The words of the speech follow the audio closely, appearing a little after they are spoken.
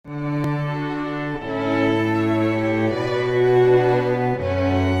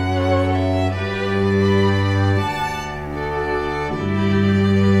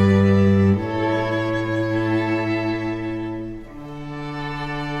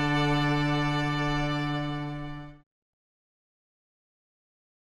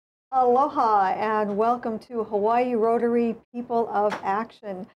Aloha and welcome to Hawaii Rotary People of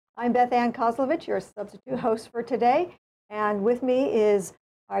Action. I'm Beth Ann Kozlovich, your substitute host for today, and with me is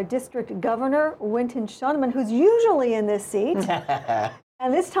our district governor, Winton Schoeneman, who's usually in this seat.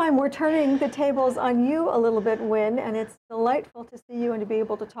 And this time we're turning the tables on you a little bit, Win, and it's delightful to see you and to be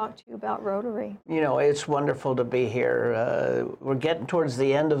able to talk to you about Rotary. You know, it's wonderful to be here. We're getting towards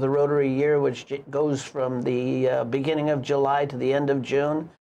the end of the Rotary year, which goes from the beginning of July to the end of June.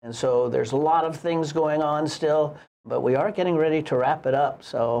 And so there's a lot of things going on still, but we are getting ready to wrap it up.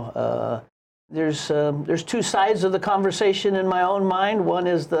 So there's two sides of the conversation in my own mind. One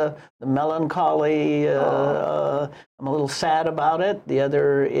is the melancholy, I'm a little sad about it. The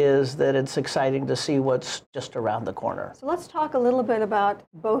other is that it's exciting to see what's just around the corner. So let's talk a little bit about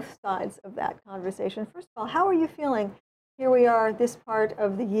both sides of that conversation. First of all, how are you feeling? Here we are, this part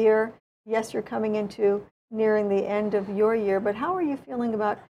of the year. Yes, you're coming into nearing the end of your year, but how are you feeling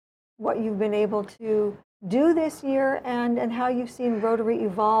about what you've been able to do this year and how you've seen Rotary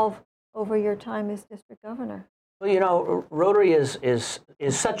evolve over your time as district governor? Well, you know, Rotary is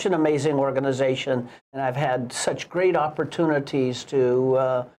such an amazing organization, and I've had such great opportunities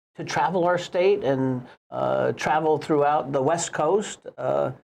to travel our state and travel throughout the West Coast.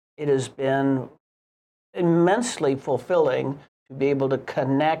 It has been immensely fulfilling to be able to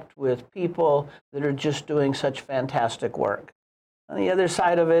connect with people that are just doing such fantastic work. And the other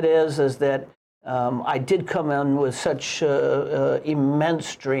side of it is that I did come in with such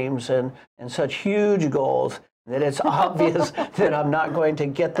immense dreams and such huge goals that it's obvious that I'm not going to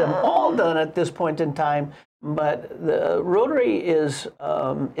get them all done at this point in time. But the Rotary is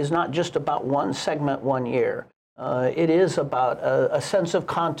not just about one segment, 1 year. It is about a sense of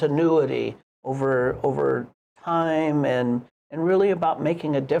continuity over time and really about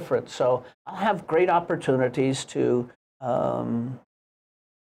making a difference. So I'll have great opportunities to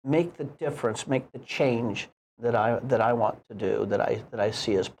make the difference, make the change that I want to do, that I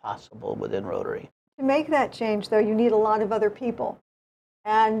see as possible within Rotary. To make that change, though, you need a lot of other people.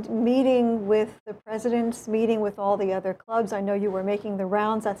 And meeting with the presidents, meeting with all the other clubs. I know you were making the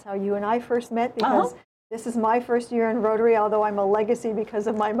rounds. That's how you and I first met, because this is my first year in Rotary, although I'm a legacy because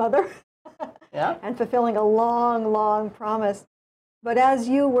of my mother. Yeah. And fulfilling a long, long promise. But as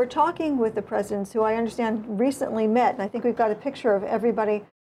you were talking with the presidents, who I understand recently met, and I think we've got a picture of everybody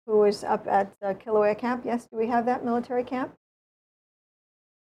who was up at Kilauea Camp. Yes, do we have that military camp?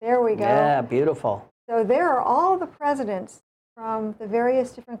 There we go. Yeah, beautiful. So there are all the presidents from the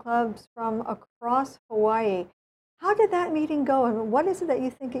various different clubs from across Hawaii. How did that meeting go, and what is it that you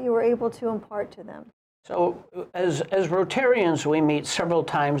think that you were able to impart to them? So as Rotarians, we meet several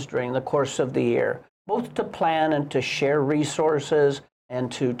times during the course of the year, both to plan and to share resources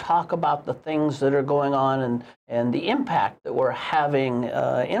and to talk about the things that are going on and the impact that we're having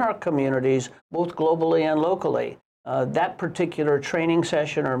in our communities, both globally and locally. That particular training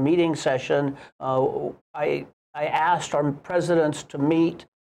session or meeting session, I asked our presidents to meet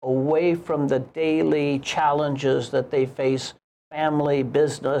away from the daily challenges that they face, family,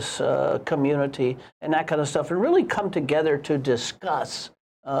 business, community, and that kind of stuff, and really come together to discuss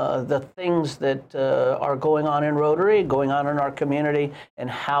the things that are going on in Rotary, going on in our community, and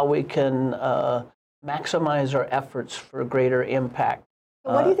how we can maximize our efforts for greater impact.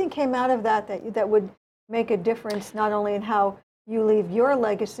 So what do you think came out of that would make a difference, not only in how you leave your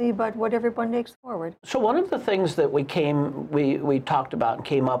legacy, but what everyone takes forward? So one of the things that we talked about and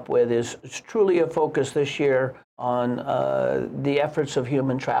came up with is truly a focus this year on the efforts of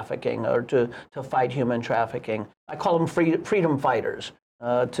human trafficking, or to fight human trafficking. I call them freedom fighters.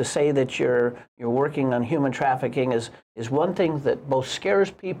 To say that you're working on human trafficking is one thing that both scares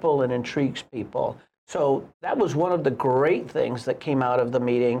people and intrigues people. So that was one of the great things that came out of the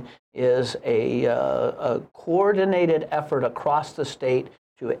meeting, is a coordinated effort across the state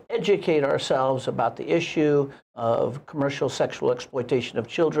to educate ourselves about the issue of commercial sexual exploitation of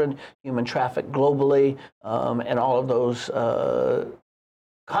children, human traffic globally, and all of those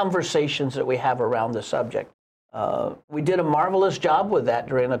conversations that we have around the subject. We did a marvelous job with that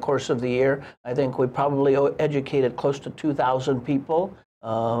during the course of the year. I think we probably educated close to 2,000 people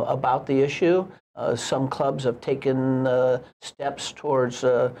about the issue. Some clubs have taken steps towards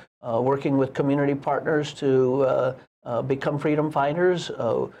working with community partners to become freedom fighters.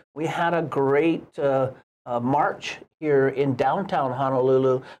 We had a great march here in downtown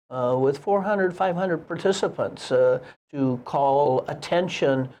Honolulu with 400, 500 participants to call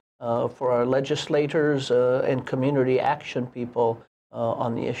attention for our legislators and community action people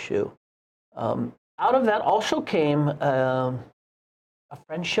on the issue. Out of that also came a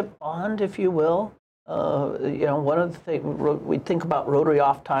friendship bond, if you will, one of the things we think about Rotary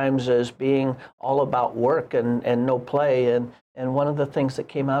oftentimes as being all about work and no play, and one of the things that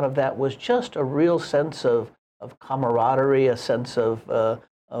came out of that was just a real sense of camaraderie, a sense of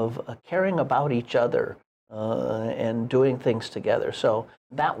caring about each other and doing things together. So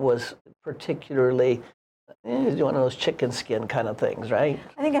that was particularly one of those chicken skin kind of things, right?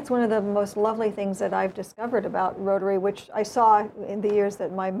 I think that's one of the most lovely things that I've discovered about Rotary, which I saw in the years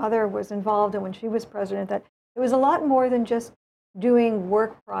that my mother was involved and when she was president, that it was a lot more than just doing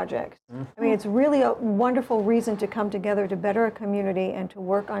work projects. I mean, it's really a wonderful reason to come together to better a community and to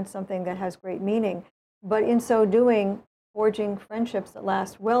work on something that has great meaning. But in so doing, forging friendships that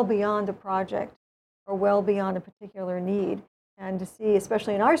last well beyond a project or well beyond a particular need. And to see,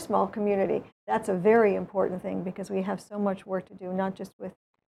 especially in our small community, that's a very important thing because we have so much work to do, not just with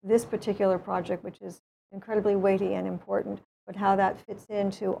this particular project, which is incredibly weighty and important, but how that fits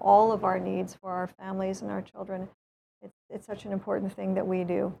into all of our needs for our families and our children. It's such an important thing that we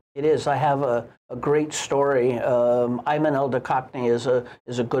do. It is. I have a great story. Ayman El-Dakakni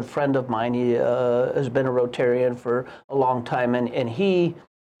is a good friend of mine. He has been a Rotarian for a long time, and he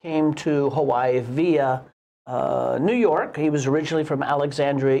came to Hawaii via New York. He was originally from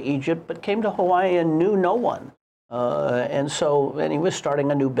Alexandria, Egypt, but came to Hawaii and knew no one. And he was starting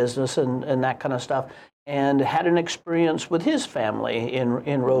a new business and that kind of stuff, and had an experience with his family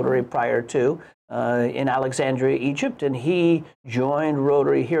in Rotary prior to in Alexandria, Egypt, and he joined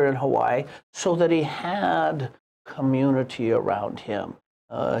Rotary here in Hawaii so that he had community around him.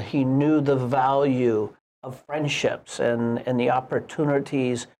 He knew the value of friendships and the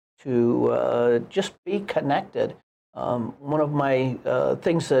opportunities to just be connected. One of my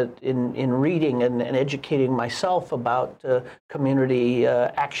things that in reading and educating myself about community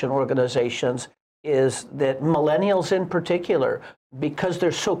action organizations is that millennials in particular, because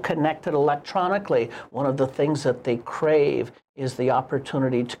they're so connected electronically, one of the things that they crave is the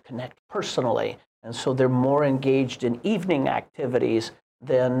opportunity to connect personally. And so they're more engaged in evening activities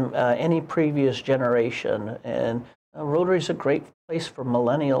than any previous generation. And Rotary is a great place for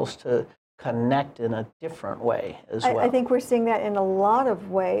millennials to connect in a different way as well. I think we're seeing that in a lot of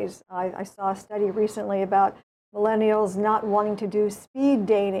ways. I saw a study recently about millennials not wanting to do speed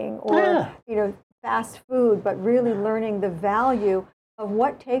dating or fast food, but really learning the value of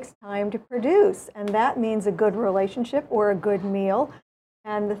what takes time to produce. And that means a good relationship or a good meal.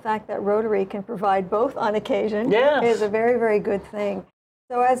 And the fact that Rotary can provide both on occasion is a very, very good thing.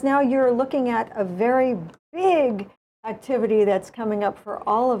 So as now you're looking at a very big activity that's coming up for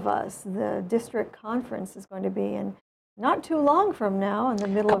all of us, the district conference is going to be in not too long from now, in the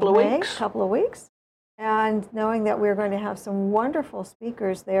middle of May, couple of weeks. And knowing that we're going to have some wonderful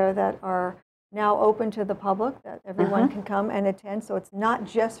speakers there that are now open to the public, that everyone can come and attend. So it's not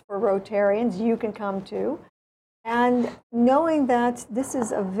just for Rotarians, you can come too. And knowing that this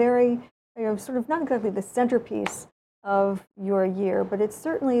is a very, sort of not exactly the centerpiece of your year, but it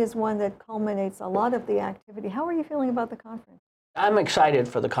certainly is one that culminates a lot of the activity. How are you feeling about the conference? I'm excited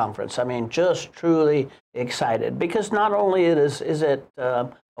for the conference. I mean, just truly excited, because not only is it a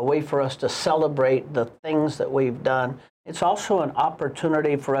way for us to celebrate the things that we've done, it's also an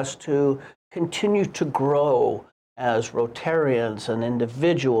opportunity for us to continue to grow as Rotarians and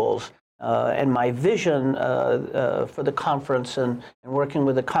individuals. And my vision for the conference and working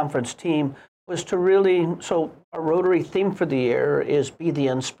with the conference team was to really, so our Rotary theme for the year is Be the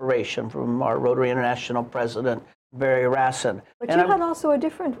Inspiration, from our Rotary International President, Barry Rassin. But you had also a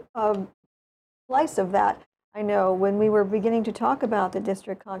different slice of that. I know when we were beginning to talk about the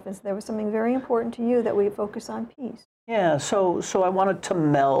district conference, there was something very important to you that we focus on peace. Yeah, so I wanted to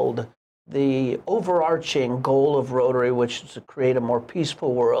meld the overarching goal of Rotary, which is to create a more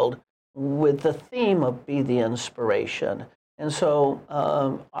peaceful world, with the theme of Be the Inspiration. And so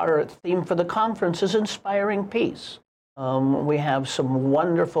our theme for the conference is Inspiring Peace. We have some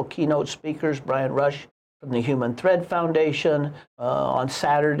wonderful keynote speakers, Brian Rush from the Human Thread Foundation. On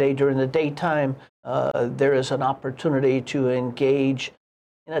Saturday during the daytime, there is an opportunity to engage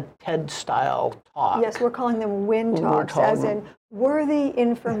in a TED-style talk. Yes, we're calling them WIN talks, as in worthy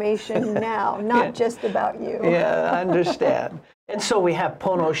information now, not just about you. Yeah, I understand. And so we have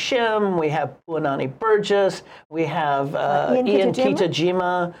Pono Shim, we have Puanani Burgess, we have Ian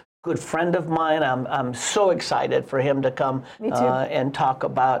Kitajima, good friend of mine. I'm so excited for him to come and talk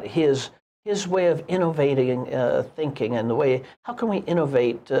about his way of innovating thinking and the way, how can we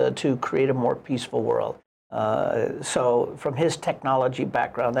innovate to create a more peaceful world? So from his technology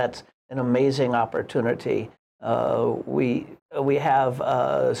background, that's an amazing opportunity. We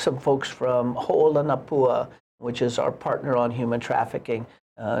have some folks from Ho'olanapua, which is our partner on human trafficking.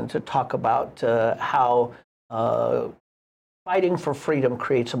 to talk about how fighting for freedom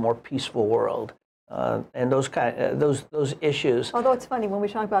creates a more peaceful world, and those issues. Although it's funny when we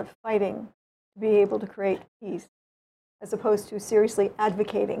talk about fighting to be able to create peace, as opposed to seriously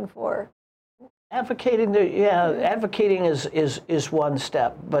advocating for. Advocating is one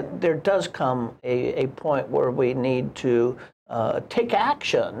step, but there does come a point where we need to take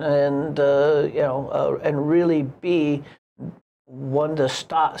action and and really be one to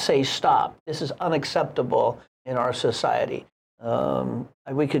say stop. This is unacceptable in our society.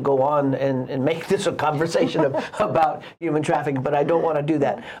 We could go on and make this a conversation about human trafficking, but I don't want to do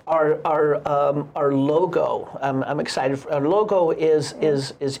that. Our logo, I'm excited. Our logo is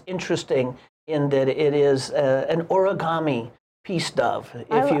interesting in that it is an origami peace dove,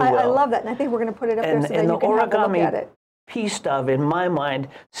 if you will. I love that, and I think we're going to put it up there so that you can have a look at it. Peace dove, in my mind,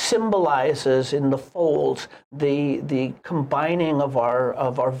 symbolizes in the folds the combining of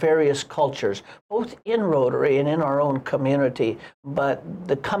our various cultures, both in Rotary and in our own community, but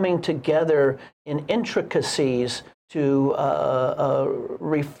the coming together in intricacies to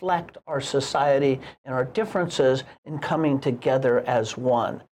reflect our society and our differences in coming together as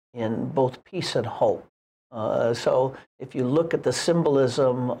one in both peace and hope. So if you look at the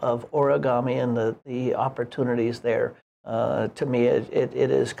symbolism of origami and the opportunities there, to me, it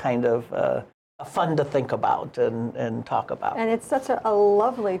is kind of fun to think about and talk about. And it's such a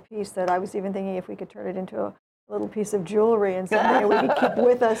lovely piece that I was even thinking if we could turn it into a little piece of jewelry and something that we could keep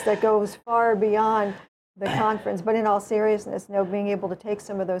with us that goes far beyond the conference. But in all seriousness, being able to take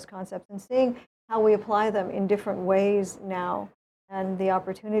some of those concepts and seeing how we apply them in different ways now, and the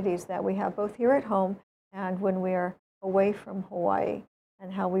opportunities that we have both here at home and when we're away from Hawaii,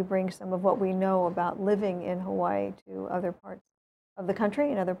 and how we bring some of what we know about living in Hawaii to other parts of the country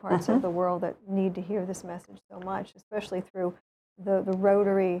and other parts of the world that need to hear this message so much, especially through the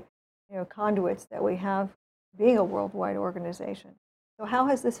Rotary conduits that we have being a worldwide organization. So how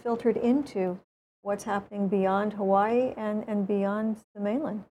has this filtered into what's happening beyond Hawaii and beyond the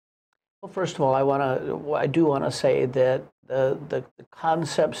mainland? Well, first of all, I do want to say that the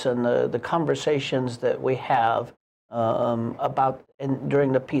concepts and the conversations that we have about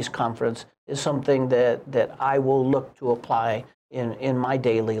during the peace conference is something that I will look to apply in my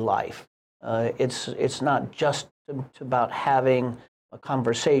daily life. It's not just about having a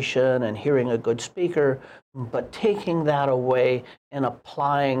conversation and hearing a good speaker, but taking that away and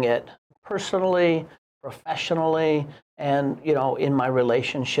applying it personally, professionally, and in my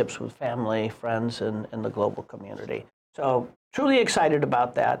relationships with family, friends, and the global community. So truly excited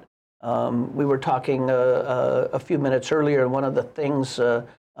about that. We were talking a few minutes earlier, and one of the things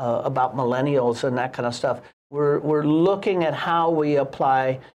about millennials and that kind of stuff, we're looking at how we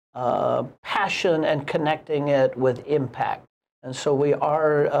apply passion and connecting it with impact. And so we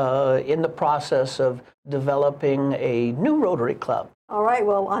are in the process of developing a new Rotary Club. All right,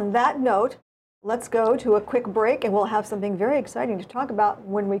 well, on that note, let's go to a quick break, and we'll have something very exciting to talk about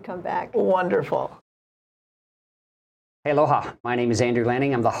when we come back. Wonderful. Hey, aloha. My name is Andrew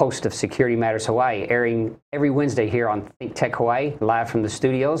Lanning. I'm the host of Security Matters Hawaii, airing every Wednesday here on Think Tech Hawaii, live from the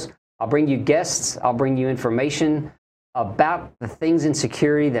studios. I'll bring you guests. I'll bring you information about the things in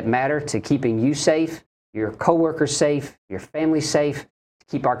security that matter to keeping you safe, your coworkers safe, your family safe, to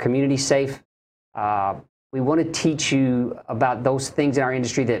keep our community safe. We want to teach you about those things in our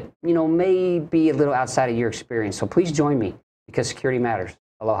industry that, may be a little outside of your experience. So please join me, because security matters.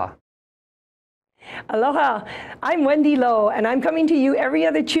 Aloha. Aloha, I'm Wendy Lowe, and I'm coming to you every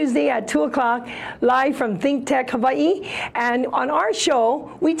other Tuesday at 2 o'clock, live from Think Tech Hawaii. And on our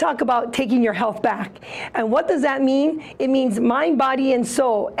show, we talk about taking your health back. And what does that mean? It means mind, body, and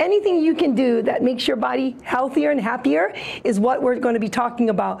soul. Anything you can do that makes your body healthier and happier is what we're going to be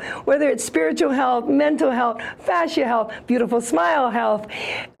talking about. Whether it's spiritual health, mental health, fascia health, beautiful smile health,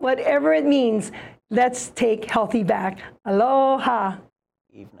 whatever it means, let's take healthy back. Aloha.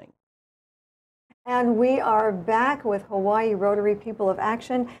 Evening. And we are back with Hawaii Rotary People of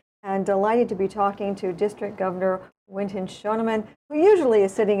Action, and delighted to be talking to District Governor Winton Shoneman, who usually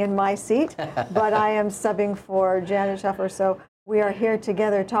is sitting in my seat, but I am subbing for Janet Schuffer. So we are here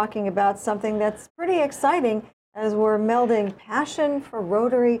together talking about something that's pretty exciting as we're melding passion for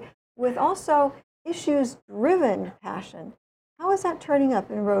Rotary with also issues-driven passion. How is that turning up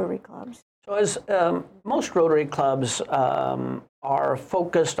in Rotary clubs? So as most Rotary clubs are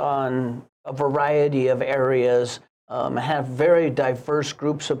focused on a variety of areas, have very diverse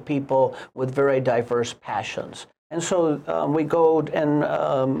groups of people with very diverse passions. And so we go and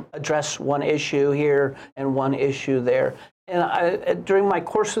address one issue here and one issue there. And during the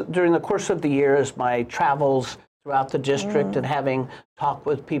course of the year, as my travels throughout the district and having talked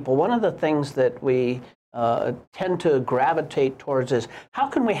with people, one of the things that we tend to gravitate towards is how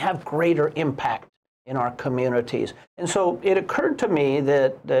can we have greater impact in our communities? And so it occurred to me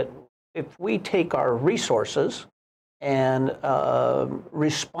that if we take our resources and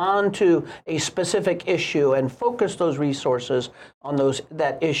respond to a specific issue and focus those resources on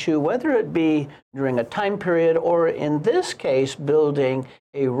that issue, whether it be during a time period or in this case, building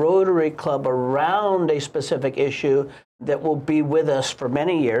a Rotary Club around a specific issue that will be with us for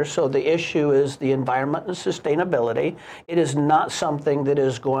many years. So the issue is the environment and sustainability. It is not something that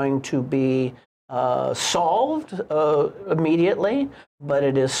is going to be solved immediately, but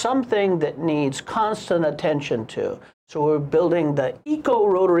it is something that needs constant attention to. So we're building the Eco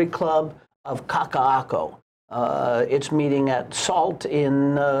Rotary Club of Kaka'ako. It's meeting at SALT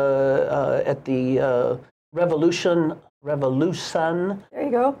at the Revolution There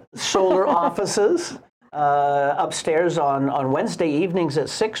you go. solar offices upstairs on Wednesday evenings at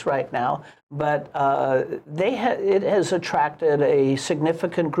 6 right now. But it has attracted a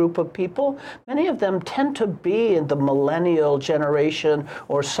significant group of people. Many of them tend to be in the millennial generation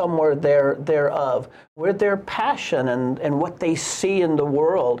or somewhere thereof, where their passion and what they see in the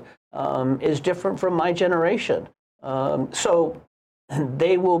world is different from my generation. So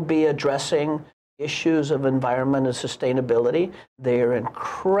they will be addressing issues of environment and sustainability. They are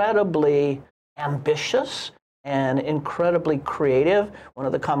incredibly ambitious and incredibly creative. One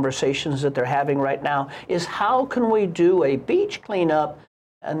of the conversations that they're having right now is how can we do a beach cleanup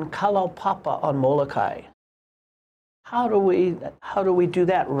in Kalaupapa on Molokai? How do we do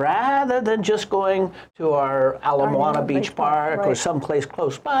that rather than just going to our Ala Moana Beach Park or someplace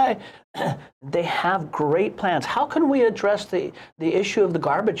close by? They have great plans. How can we address the issue of the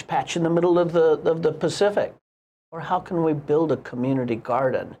garbage patch in the middle of the Pacific? Or how can we build a community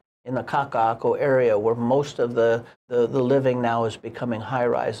garden in the Kaka'ako area where most of the living now is becoming high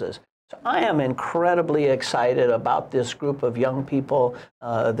rises? So I am incredibly excited about this group of young people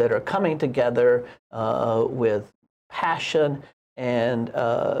that are coming together with passion and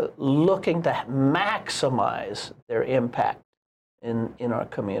looking to maximize their impact in our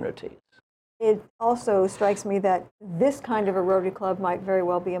communities. It also strikes me that this kind of a Rotary Club might very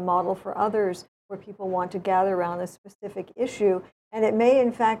well be a model for others where people want to gather around a specific issue. And it may,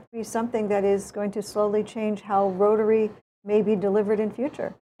 in fact, be something that is going to slowly change how Rotary may be delivered in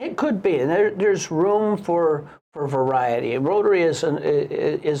future. It could be, and there's room for variety. Rotary is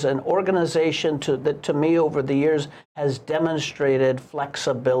an organization that to me over the years has demonstrated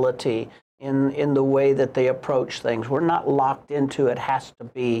flexibility in the way that they approach things. We're not locked into it has to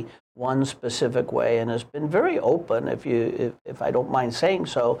be one specific way, and has been very open, if I don't mind saying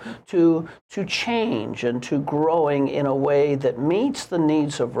so, to change and to growing in a way that meets the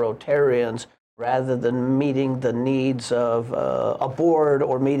needs of Rotarians rather than meeting the needs of a board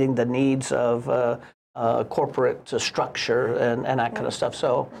or meeting the needs of corporate structure and that kind of stuff.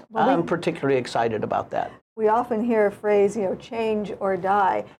 So I'm particularly excited about that. We often hear a phrase, change or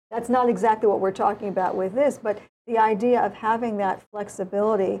die. That's not exactly what we're talking about with this, but the idea of having that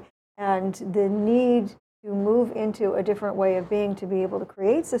flexibility and the need to move into a different way of being, to be able to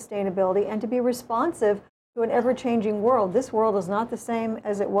create sustainability and to be responsive to an ever-changing world. This world is not the same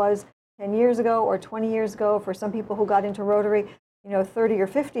as it was 10 years ago or 20 years ago. For some people who got into Rotary, 30 or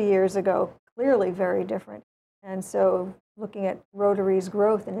 50 years ago, clearly very different. And so looking at Rotary's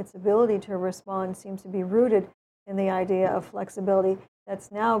growth and its ability to respond seems to be rooted in the idea of flexibility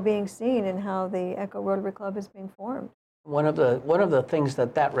that's now being seen in how the Eco Rotary Club is being formed. One of the things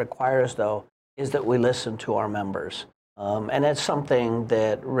that requires, though, is that we listen to our members. And that's something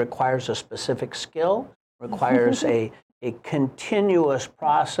that requires a specific skill, requires a continuous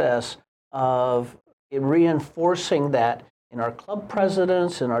process of reinforcing that in our club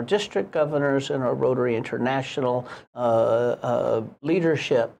presidents, in our district governors, in our Rotary International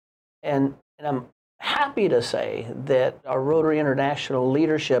leadership. And I'm happy to say that our Rotary International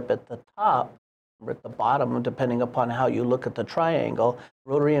leadership at the top, or at the bottom, depending upon how you look at the triangle,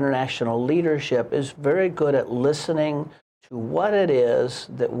 Rotary International leadership is very good at listening to what it is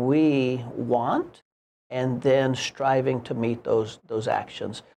that we want and then striving to meet those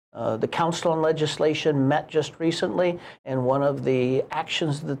actions. The Council on Legislation met just recently, and one of the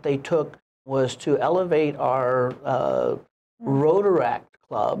actions that they took was to elevate our Rotaract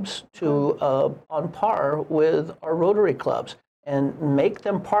clubs to on par with our Rotary clubs and make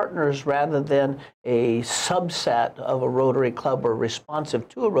them partners rather than a subset of a Rotary club or responsive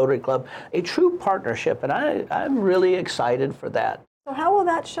to a Rotary club, a true partnership. And I'm really excited for that. So how will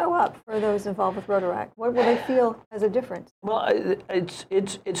that show up for those involved with Rotaract? What will they feel as a difference? Well,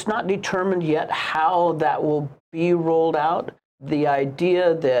 it's not determined yet how that will be rolled out. The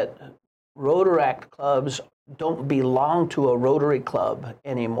idea that Rotaract clubs don't belong to a Rotary club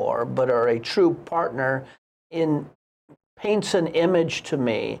anymore, but are a true partner in paints an image to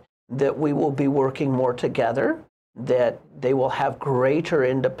me that we will be working more together, that they will have greater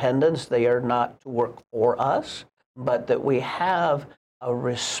independence. They are not to work for us, but that we have a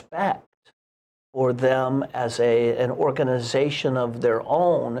respect for them as an organization of their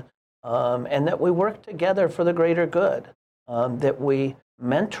own, and that we work together for the greater good, that we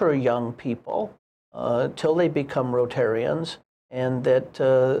mentor young people till they become Rotarians, and that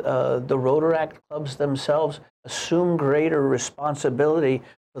the Rotaract clubs themselves assume greater responsibility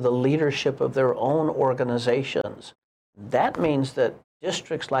for the leadership of their own organizations. That means that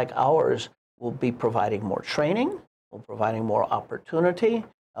districts like ours will be providing more training, will providing more opportunity,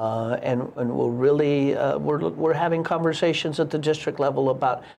 and we'll really, we're having conversations at the district level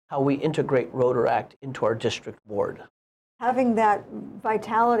about how we integrate Rotaract into our district board. Having that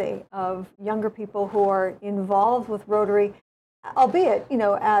vitality of younger people who are involved with Rotary, albeit,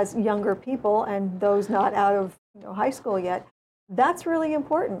 as younger people and those not out of high school yet, that's really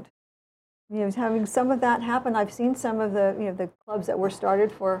important. Having some of that happen. I've seen some of the clubs that were started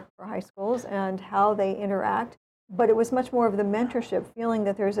for high schools and how they interact, but it was much more of the mentorship, feeling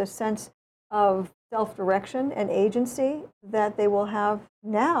that there's a sense of self-direction and agency that they will have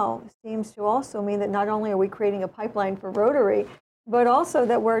now. Seems to also mean that not only are we creating a pipeline for Rotary, but also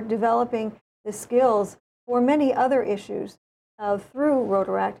that we're developing the skills for many other issues through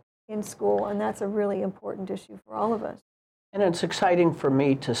Rotaract in school, and that's a really important issue for all of us. And it's exciting for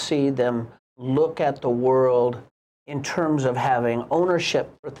me to see them look at the world in terms of having ownership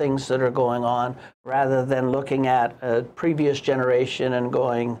for things that are going on, rather than looking at a previous generation and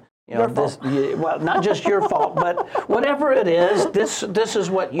going, well, not just your fault, but whatever it is, this is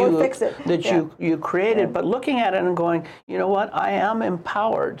what you fix it. you created. But looking at it and going, you know what, I am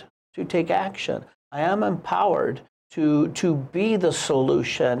empowered to take action. I am empowered to be the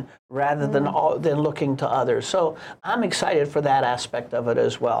solution rather than looking to others. So I'm excited for that aspect of it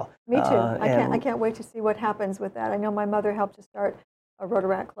as well. Me too. I can't wait to see what happens with that. I know my mother helped to start a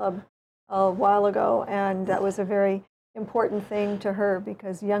Rotaract club a while ago, and that was a very important thing to her,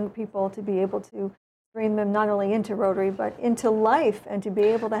 because young people, to be able to bring them not only into Rotary but into life, and to be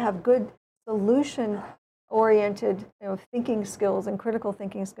able to have good solution-oriented thinking skills and critical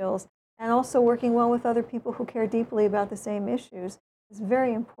thinking skills, and also working well with other people who care deeply about the same issues, is a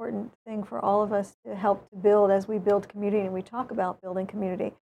very important thing for all of us to help to build as we build community and we talk about building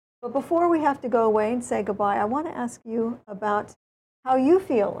community. But before we have to go away and say goodbye, I want to ask you about how you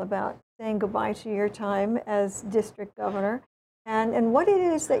feel about saying goodbye to your time as district governor, and what it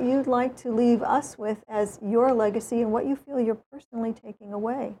is that you'd like to leave us with as your legacy, and what you feel you're personally taking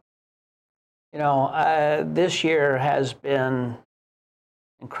away. This year has been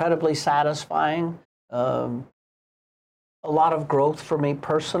incredibly satisfying. A lot of growth for me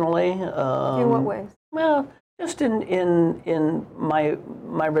personally. In what ways? Well, just in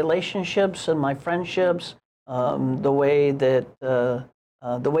my relationships and my friendships, the way that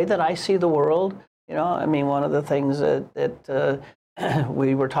I see the world. One of the things that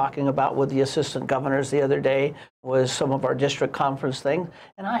we were talking about with the assistant governors the other day was some of our district conference things,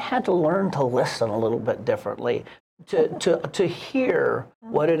 and I had to learn to listen a little bit differently, to hear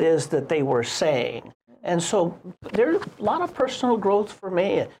what it is that they were saying. And so there's a lot of personal growth for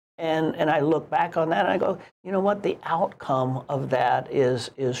me. And I look back on that and I go, you know what, the outcome of that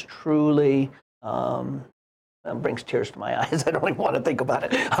is truly, brings tears to my eyes. I don't even want to think about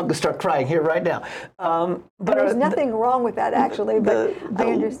it. I'm going to start crying here right now. But there's nothing wrong with that, actually, but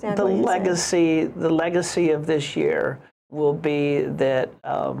I understand the legacy. The legacy of this year will be that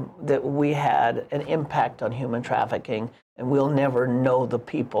that we had an impact on human trafficking, and we'll never know the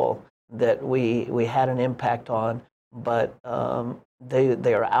people that we had an impact on, but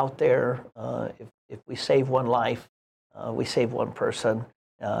they are out there. If we save one life, we save one person.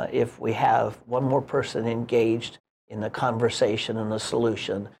 If we have one more person engaged in the conversation and the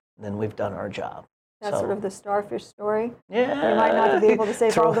solution, then we've done our job. That's sort of the starfish story. Yeah. You might not be able to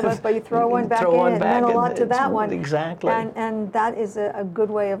save all of us, but you throw one back in. It meant a lot to that one. Exactly. And that is a good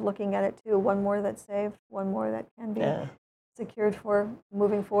way of looking at it, too. One more that's saved, one more that can be secured for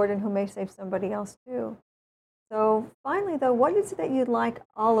moving forward, and who may save somebody else, too. So finally, though, what is it that you'd like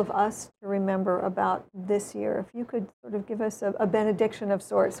all of us to remember about this year? If you could sort of give us a benediction of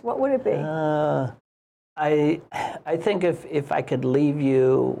sorts, what would it be? I think if I could leave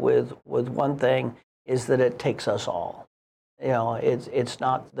you with one thing, is that it takes us all. it's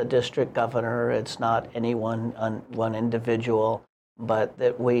not the district governor, it's not any one individual, but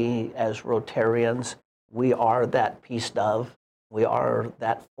that we as Rotarians, we are that peace dove. We are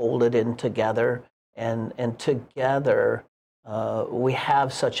that folded in together, and together we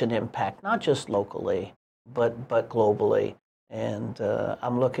have such an impact, not just locally, but globally. And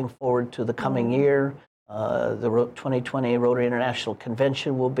I'm looking forward to the coming year. The 2020 Rotary International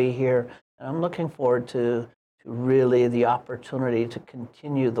Convention will be here, and I'm looking forward to really the opportunity to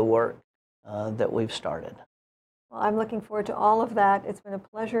continue the work that we've started. Well, I'm looking forward to all of that. It's been a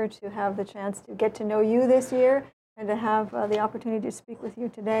pleasure to have the chance to get to know you this year and to have the opportunity to speak with you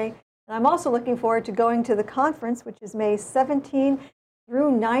today. And I'm also looking forward to going to the conference, which is May 17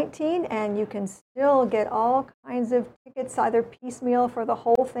 through 19, and you can still get all kinds of tickets, either piecemeal for the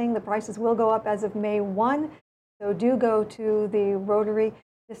whole thing. The prices will go up as of May 1. So do go to the Rotary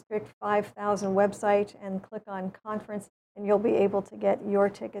District 5000 website and click on conference, and you'll be able to get your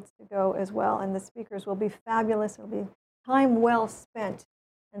tickets to go as well. And the speakers will be fabulous. It'll be time well spent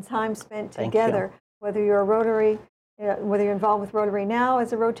and time spent together, whether you're a Rotary, whether you're involved with Rotary now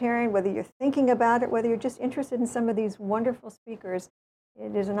as a Rotarian, whether you're thinking about it, whether you're just interested in some of these wonderful speakers.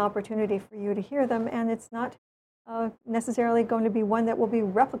 It is an opportunity for you to hear them, and it's not necessarily going to be one that will be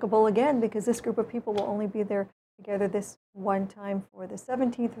replicable again, because this group of people will only be there together this one time for the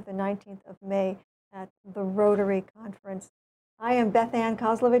 17th or the 19th of May at the Rotary Conference. I am Beth Ann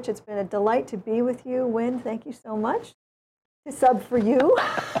Kozlovich. It's been a delight to be with you. Wynn, thank you so much. To sub for you.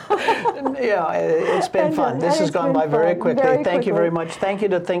 Yeah, it's been fun. This has gone by very quickly. Thank you very much. Thank you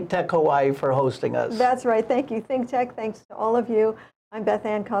to Think Tech Hawaii for hosting us. That's right. Thank you, Think Tech. Thanks to all of you. I'm Beth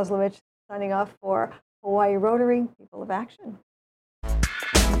Ann Kozlovich, signing off for Hawaii Rotary People of Action.